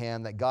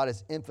Abraham that God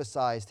has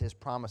emphasized His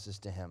promises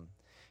to him.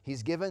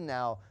 He's given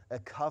now a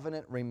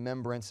covenant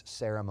remembrance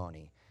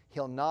ceremony.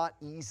 He'll not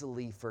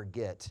easily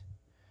forget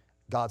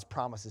God's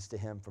promises to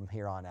him from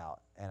here on out.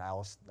 And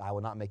I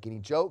will not make any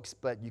jokes,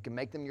 but you can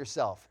make them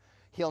yourself.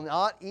 He'll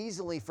not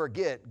easily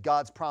forget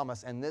God's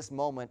promise and this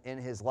moment in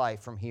his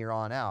life from here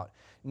on out,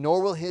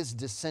 nor will his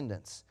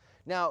descendants.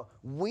 Now,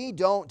 we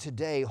don't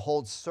today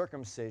hold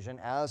circumcision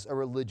as a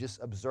religious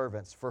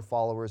observance for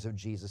followers of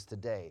Jesus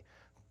today.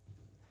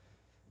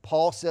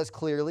 Paul says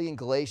clearly in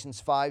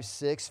Galatians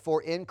 5:6,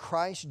 for in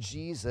Christ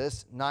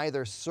Jesus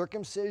neither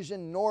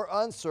circumcision nor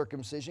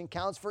uncircumcision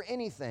counts for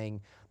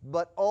anything,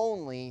 but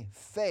only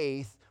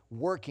faith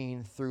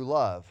working through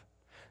love.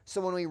 So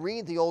when we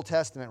read the Old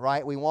Testament,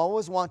 right, we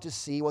always want to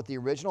see what the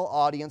original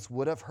audience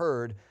would have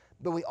heard,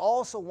 but we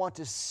also want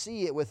to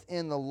see it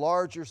within the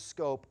larger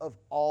scope of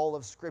all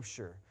of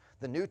Scripture.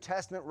 The New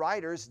Testament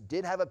writers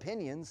did have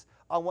opinions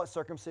on what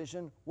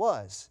circumcision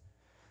was.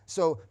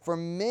 So for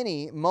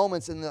many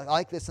moments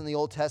like this in the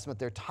Old Testament,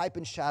 they're type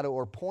and shadow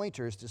or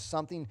pointers to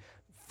something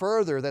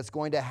further that's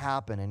going to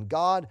happen. And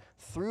God,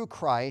 through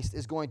Christ,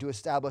 is going to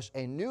establish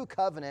a new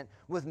covenant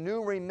with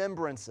new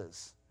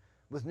remembrances,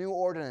 with new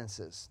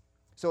ordinances.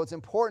 So it's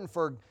important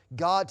for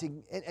God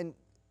to, and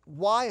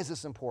why is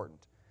this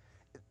important?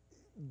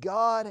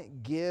 God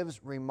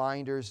gives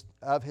reminders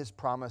of His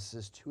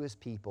promises to His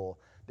people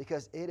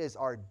because it is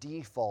our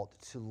default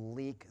to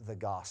leak the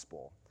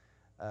gospel.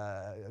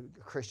 A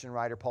Christian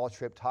writer, Paul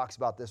Tripp, talks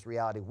about this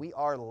reality. We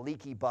are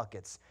leaky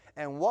buckets,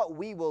 and what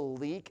we will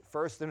leak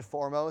first and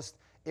foremost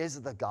is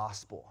the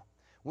gospel.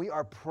 We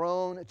are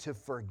prone to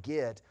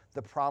forget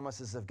the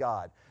promises of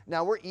God.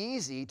 Now, we're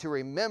easy to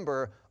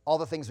remember all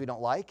the things we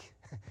don't like.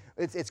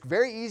 It's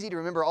very easy to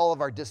remember all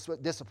of our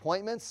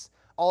disappointments,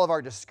 all of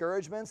our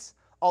discouragements,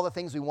 all the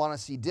things we want to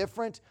see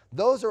different.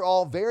 Those are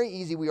all very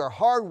easy. We are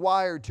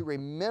hardwired to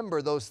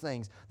remember those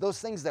things. Those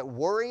things that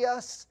worry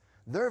us,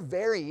 they're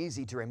very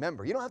easy to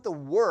remember. You don't have to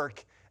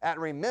work at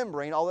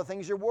remembering all the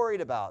things you're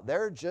worried about.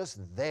 They're just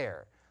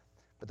there.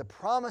 But the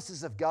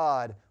promises of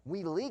God,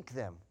 we leak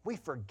them. We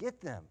forget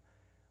them.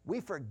 We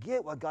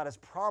forget what God has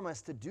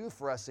promised to do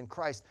for us in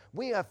Christ.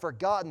 We have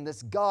forgotten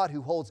this God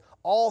who holds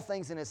all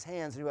things in His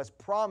hands and who has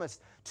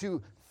promised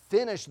to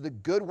finish the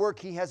good work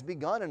He has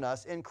begun in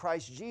us in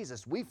Christ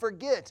Jesus. We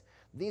forget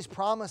these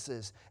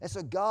promises. And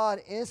so God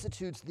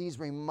institutes these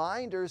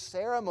reminder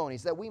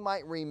ceremonies that we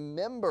might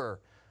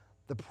remember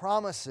the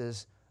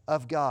promises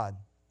of God.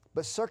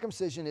 But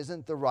circumcision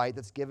isn't the rite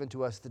that's given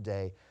to us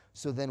today.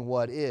 So then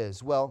what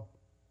is? Well,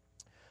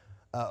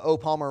 O.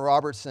 Palmer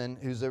Robertson,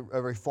 who's a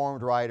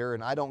Reformed writer,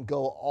 and I don't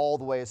go all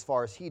the way as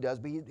far as he does,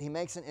 but he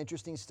makes an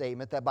interesting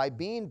statement that by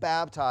being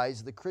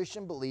baptized, the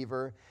Christian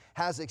believer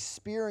has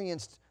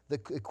experienced the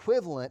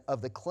equivalent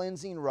of the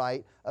cleansing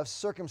rite of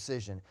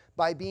circumcision.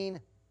 By being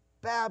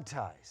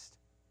baptized,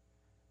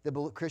 the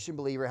Christian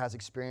believer has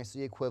experienced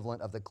the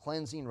equivalent of the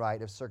cleansing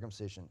rite of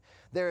circumcision.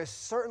 There is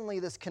certainly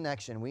this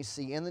connection we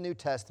see in the New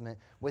Testament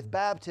with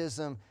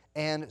baptism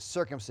and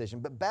circumcision.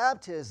 But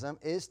baptism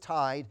is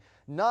tied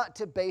not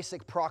to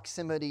basic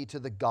proximity to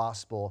the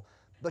gospel,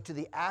 but to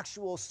the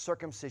actual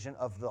circumcision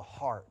of the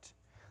heart.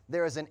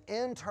 There is an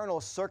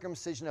internal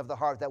circumcision of the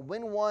heart that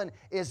when one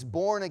is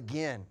born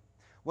again,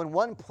 when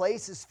one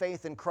places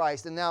faith in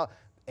Christ, and now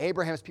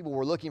Abraham's people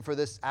were looking for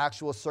this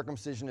actual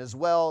circumcision as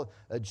well.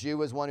 A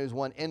Jew is one who's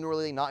one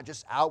inwardly, not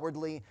just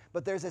outwardly.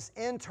 But there's this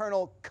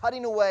internal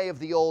cutting away of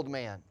the old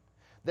man.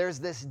 There's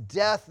this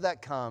death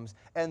that comes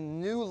and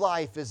new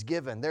life is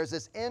given. There's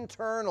this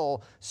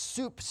internal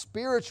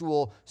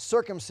spiritual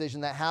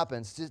circumcision that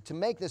happens. To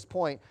make this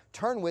point,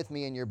 turn with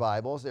me in your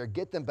Bibles, or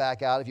get them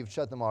back out if you've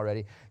shut them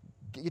already.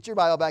 Get your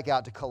Bible back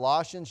out to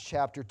Colossians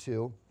chapter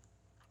 2,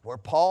 where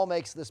Paul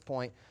makes this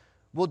point.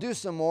 We'll do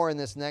some more in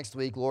this next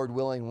week, Lord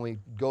willing, when we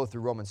go through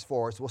Romans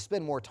 4. So we'll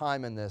spend more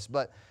time in this.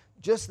 But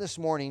just this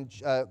morning,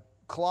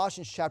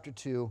 Colossians chapter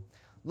 2,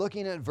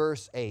 looking at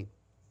verse 8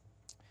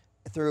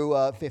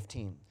 through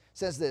 15,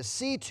 says this: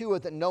 "See to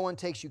it that no one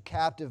takes you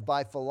captive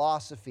by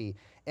philosophy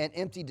and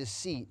empty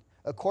deceit,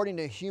 according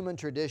to human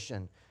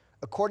tradition,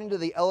 according to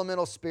the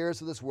elemental spirits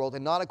of this world,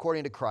 and not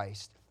according to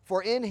Christ.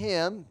 For in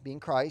Him,"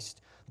 being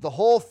Christ, "the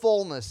whole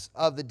fullness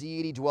of the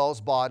deity dwells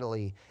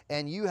bodily,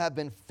 and you have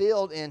been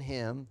filled in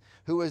Him,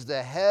 who is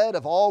the head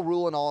of all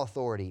rule and all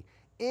authority.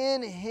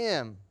 In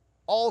Him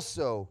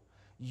also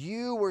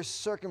you were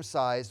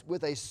circumcised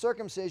with a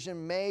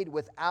circumcision made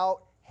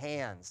without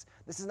hands."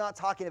 This is not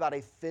talking about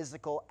a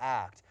physical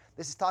act.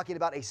 This is talking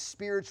about a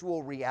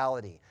spiritual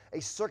reality, a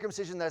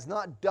circumcision that is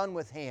not done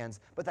with hands,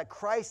 but that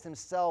Christ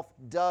Himself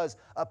does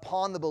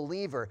upon the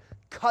believer,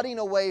 cutting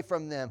away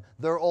from them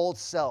their old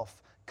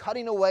self,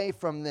 cutting away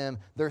from them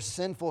their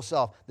sinful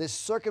self. This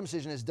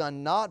circumcision is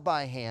done not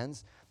by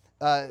hands,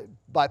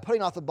 by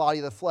putting off the body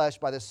of the flesh,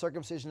 by the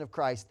circumcision of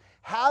Christ,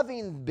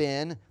 having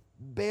been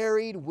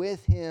buried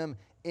with Him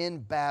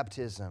in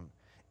baptism,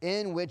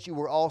 in which you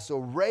were also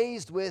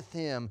raised with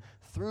Him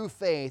through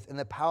faith in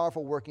the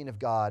powerful working of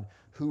God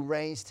who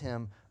raised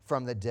Him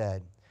from the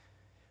dead.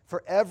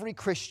 For every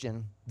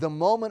Christian, the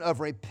moment of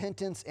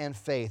repentance and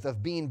faith,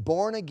 of being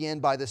born again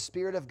by the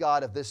Spirit of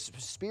God, of this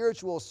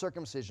spiritual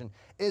circumcision,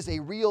 is a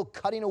real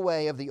cutting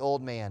away of the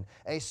old man.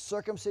 A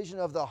circumcision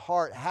of the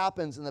heart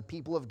happens in the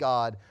people of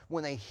God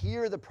when they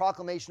hear the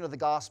proclamation of the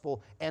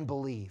gospel and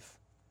believe.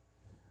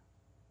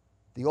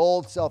 The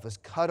old self is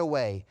cut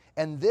away.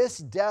 And this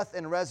death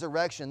and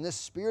resurrection, this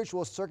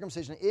spiritual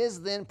circumcision,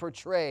 is then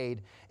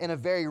portrayed in a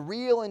very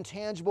real and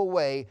tangible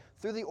way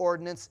through the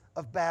ordinance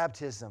of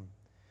baptism,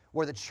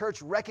 where the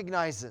church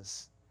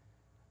recognizes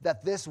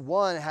that this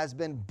one has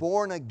been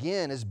born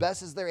again as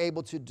best as they're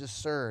able to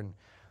discern.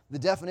 The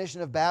definition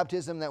of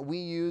baptism that we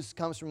use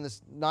comes from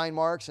this 9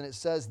 marks, and it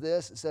says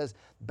this. It says,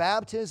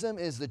 "Baptism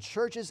is the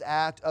church's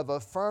act of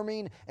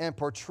affirming and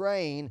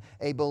portraying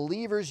a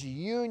believer's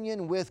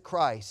union with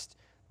Christ,"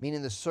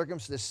 meaning the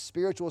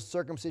spiritual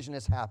circumcision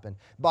has happened,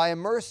 "by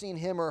immersing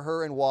him or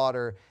her in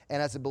water,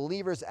 and as a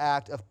believer's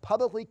act of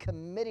publicly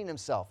committing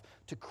himself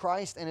to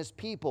Christ and His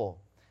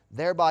people,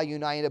 thereby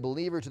uniting a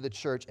believer to the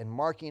church and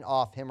marking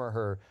off him or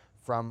her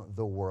from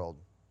the world."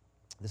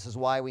 This is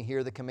why we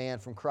hear the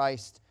command from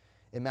Christ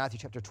in Matthew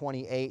chapter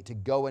 28 to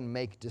go and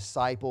make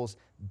disciples,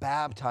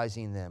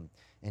 baptizing them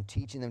and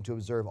teaching them to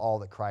observe all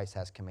that Christ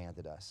has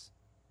commanded us.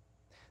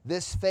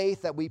 This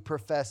faith that we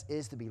profess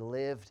is to be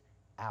lived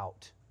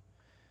out.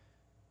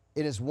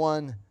 It is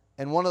one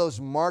of those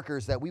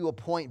markers that we will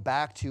point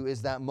back to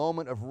is that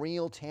moment of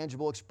real,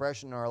 tangible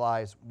expression in our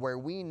lives where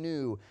we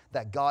knew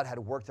that God had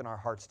worked in our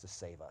hearts to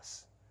save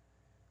us.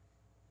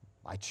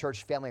 My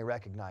church family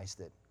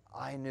recognized it.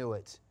 I knew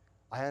it.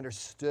 I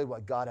understood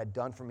what God had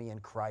done for me in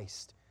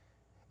Christ.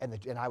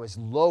 And I was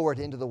lowered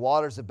into the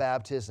waters of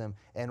baptism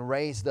and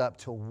raised up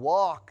to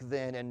walk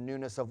then in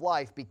newness of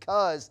life,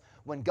 because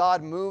when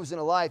God moves in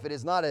a life, it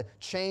is not a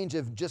change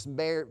of just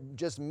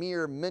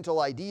mere mental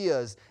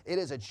ideas. It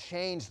is a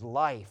changed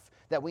life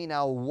that we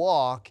now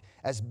walk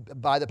as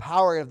by the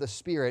power of the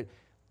Spirit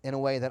in a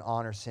way that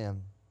honors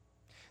Him.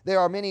 There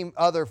are many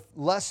other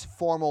less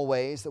formal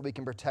ways that we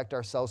can protect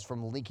ourselves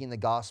from leaking the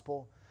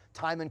gospel.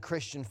 Time in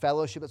Christian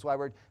fellowship, that's why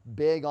we're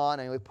big on,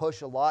 and we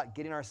push a lot,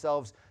 getting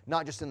ourselves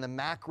not just in the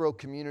macro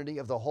community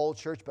of the whole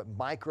church, but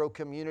micro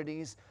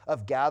communities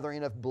of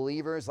gathering of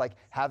believers, like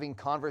having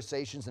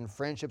conversations and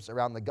friendships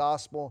around the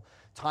gospel.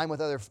 Time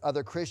with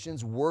other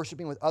Christians,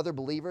 worshiping with other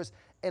believers.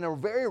 In a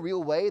very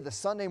real way, the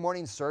Sunday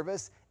morning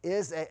service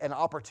is an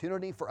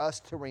opportunity for us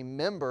to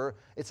remember.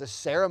 It's a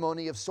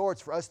ceremony of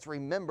sorts for us to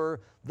remember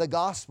the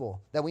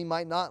gospel, that we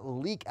might not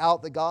leak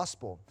out the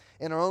gospel.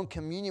 In our own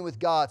communion with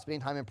God,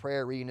 spending time in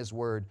prayer, reading His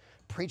Word,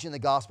 preaching the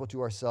gospel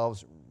to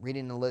ourselves,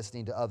 reading and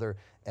listening to other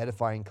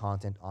edifying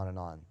content, on and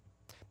on.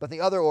 But the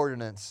other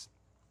ordinance,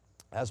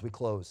 as we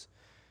close,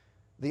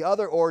 the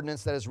other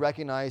ordinance that is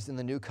recognized in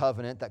the new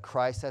covenant that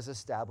Christ has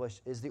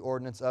established is the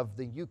ordinance of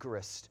the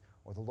Eucharist,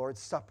 or the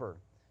Lord's Supper.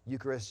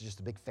 Eucharist is just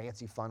a big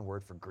fancy fun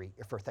word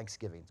for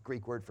Thanksgiving. It's a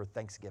Greek word for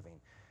Thanksgiving.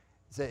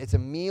 It's a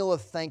meal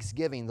of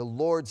thanksgiving, the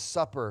Lord's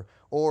Supper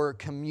or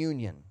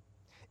communion.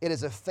 It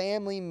is a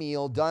family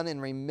meal done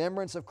in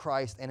remembrance of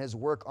Christ and His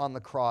work on the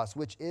cross,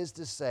 which is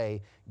to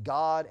say,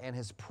 God and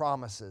His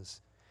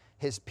promises.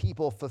 His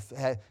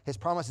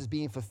promises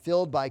being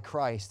fulfilled by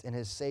Christ and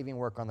His saving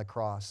work on the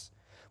cross.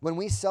 When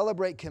we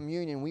celebrate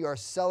communion, we are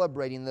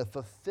celebrating the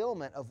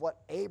fulfillment of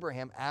what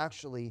Abraham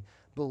actually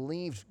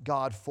believed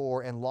God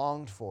for and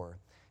longed for.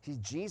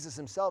 Jesus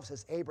Himself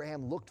says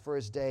Abraham looked for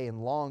his day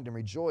and longed and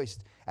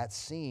rejoiced at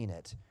seeing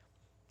it.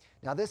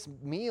 Now, this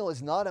meal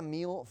is not a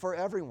meal for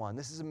everyone.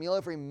 This is a meal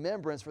of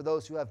remembrance for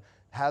those who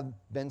have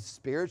been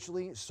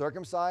spiritually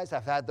circumcised,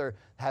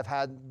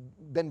 have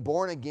been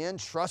born again,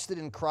 trusted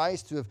in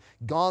Christ, who have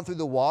gone through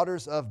the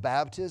waters of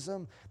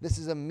baptism. This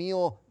is a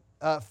meal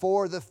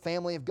for the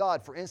family of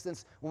God. For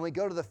instance, when we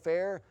go to the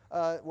fair,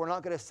 we're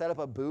not going to set up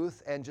a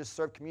booth and just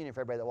serve communion for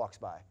everybody that walks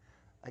by.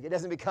 Like, it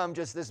doesn't become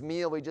just this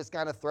meal we just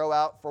kind of throw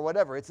out for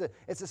whatever. It's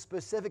a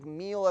specific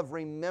meal of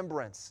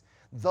remembrance.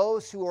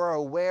 Those who are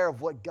aware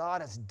of what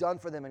God has done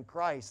for them in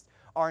Christ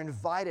are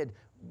invited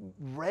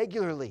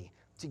regularly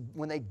to,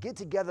 when they get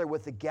together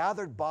with the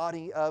gathered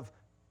body of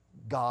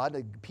God,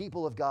 the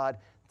people of God,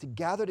 to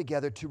gather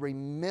together to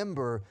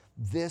remember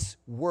this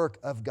work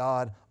of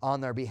God on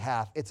their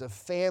behalf. It's a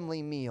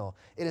family meal.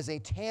 It is a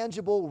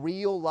tangible,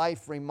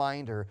 real-life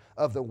reminder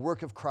of the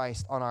work of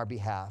Christ on our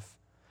behalf.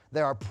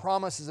 There are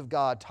promises of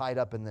God tied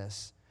up in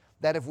this,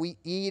 that if we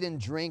eat and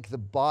drink the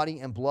body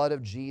and blood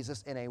of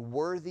Jesus in a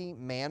worthy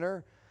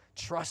manner,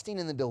 trusting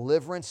in the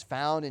deliverance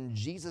found in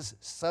Jesus'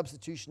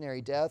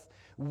 substitutionary death,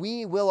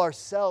 we will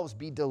ourselves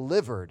be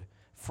delivered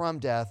from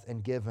death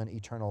and given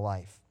eternal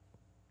life.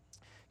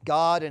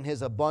 God, in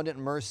His abundant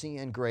mercy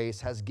and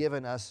grace, has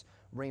given us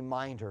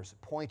reminders,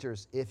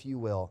 pointers, if you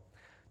will,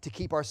 to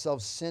keep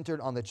ourselves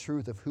centered on the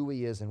truth of who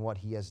He is and what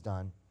He has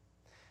done.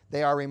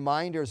 They are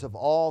reminders of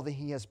all that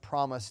He has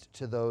promised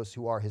to those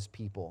who are His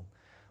people.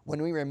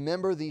 When we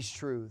remember these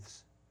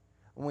truths,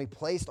 when we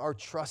place our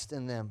trust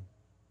in them,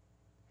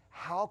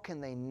 how can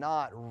they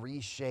not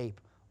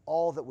reshape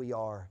all that we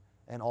are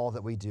and all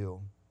that we do?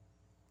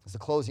 As the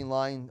closing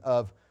line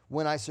of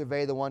When I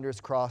Survey the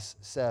Wondrous Cross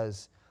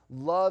says,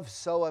 love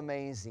so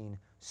amazing,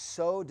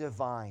 so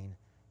divine,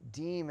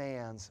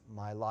 demands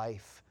my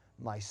life,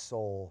 my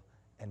soul,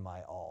 and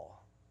my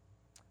all.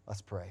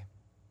 Let's pray.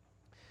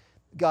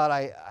 God,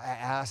 I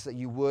ask that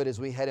you would, as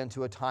we head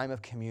into a time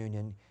of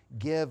communion,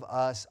 give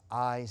us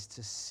eyes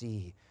to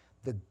see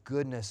the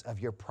goodness of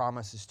your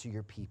promises to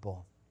your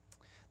people.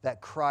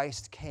 That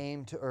Christ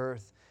came to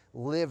earth,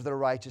 lived the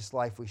righteous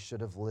life we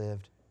should have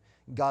lived.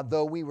 God,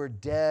 though we were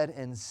dead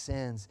in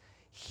sins,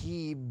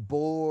 He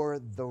bore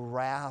the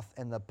wrath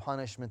and the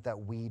punishment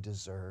that we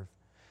deserve,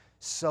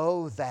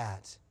 so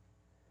that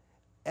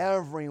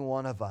every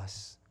one of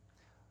us,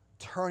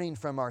 turning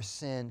from our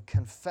sin,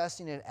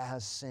 confessing it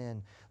as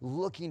sin,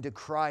 looking to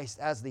Christ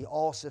as the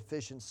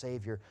all-sufficient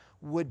Savior,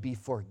 would be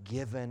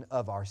forgiven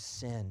of our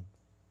sin.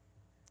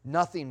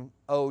 Nothing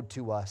owed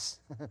to us.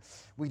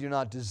 We do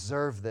not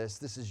deserve this.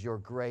 This is your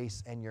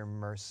grace and your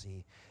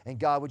mercy. And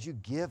God, would you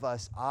give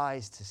us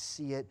eyes to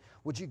see it?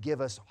 Would you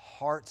give us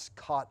hearts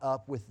caught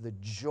up with the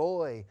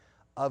joy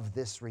of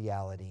this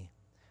reality,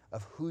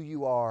 of who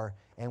you are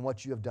and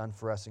what you have done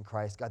for us in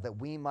Christ, God, that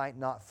we might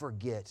not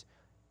forget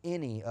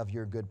any of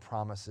your good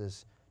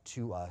promises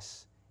to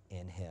us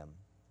in Him.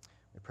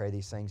 We pray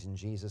these things in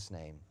Jesus'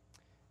 name.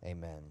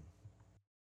 Amen.